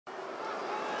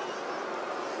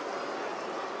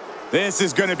This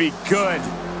is going to be good.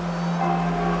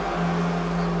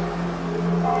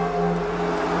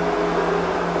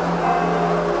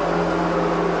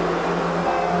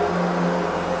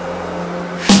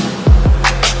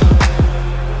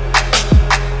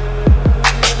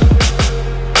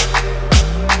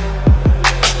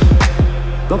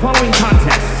 The following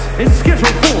contest is scheduled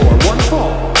for one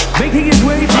fall. Making his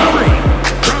way to the ring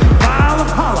from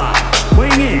Valhalla,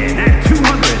 weighing in at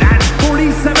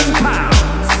 247 pounds,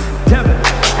 Devon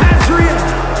AZRAEL.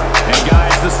 And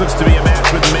guys, this looks to be a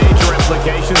match with major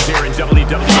implications here in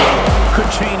WWE.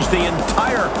 Could change the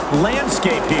entire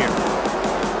landscape here.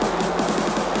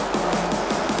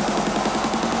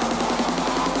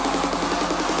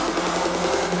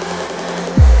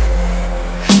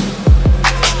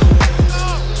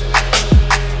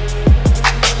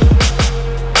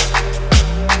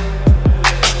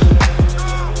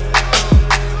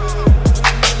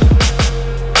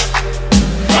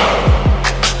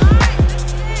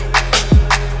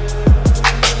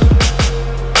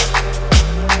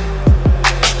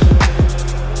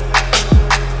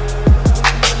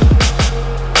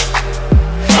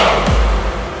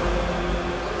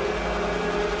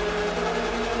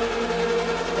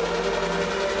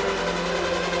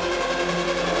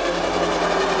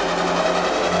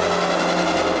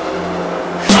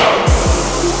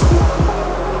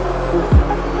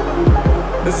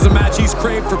 This is a match he's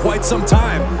craved for quite some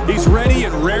time. He's ready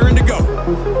and raring to go.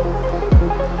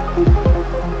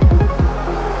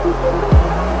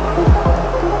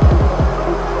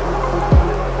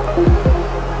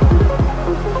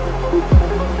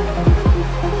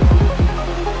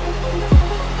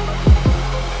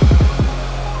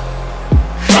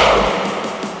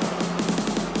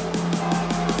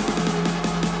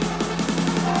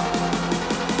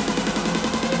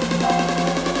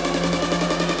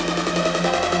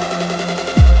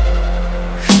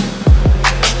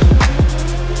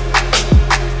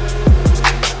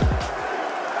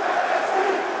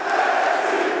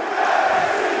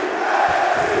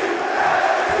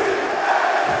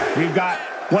 We've got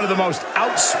one of the most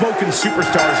outspoken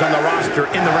superstars on the roster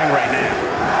in the ring right now.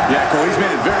 Yeah, Cole, he's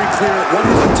made it very clear what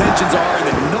his intentions are and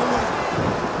that no one...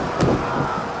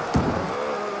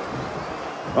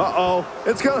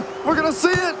 we're gonna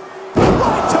see it.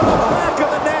 Right to the back of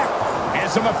the neck. And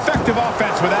some effective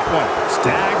offense with that one.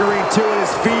 Staggering to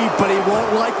his feet, but he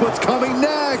won't like what's coming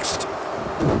next.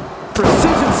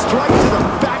 Precision strike to the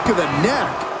back of the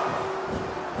neck.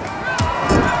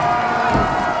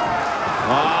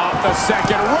 The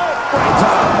second rope right to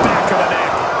the back of the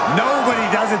neck. Nobody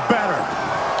does it better.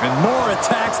 And more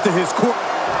attacks to his core.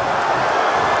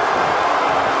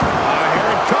 Here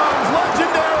it comes.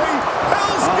 Legendary.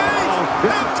 Hell's Gate.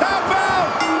 And tap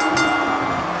out.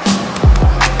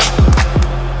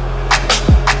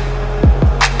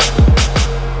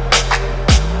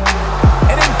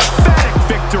 An emphatic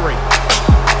victory.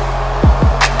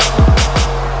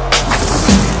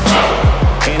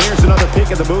 And here's another peek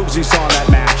at the moves he saw in that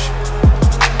match.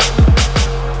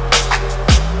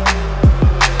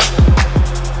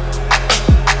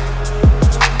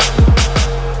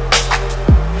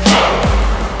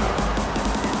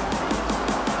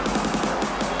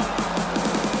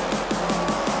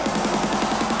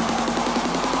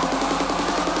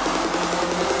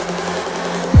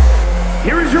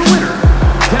 Here is your winner,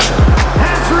 Devon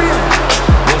AZRAEL.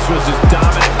 This was as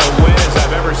dominant a win as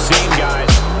I've ever seen, guys.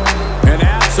 An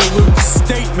absolute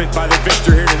statement by the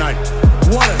victor here tonight.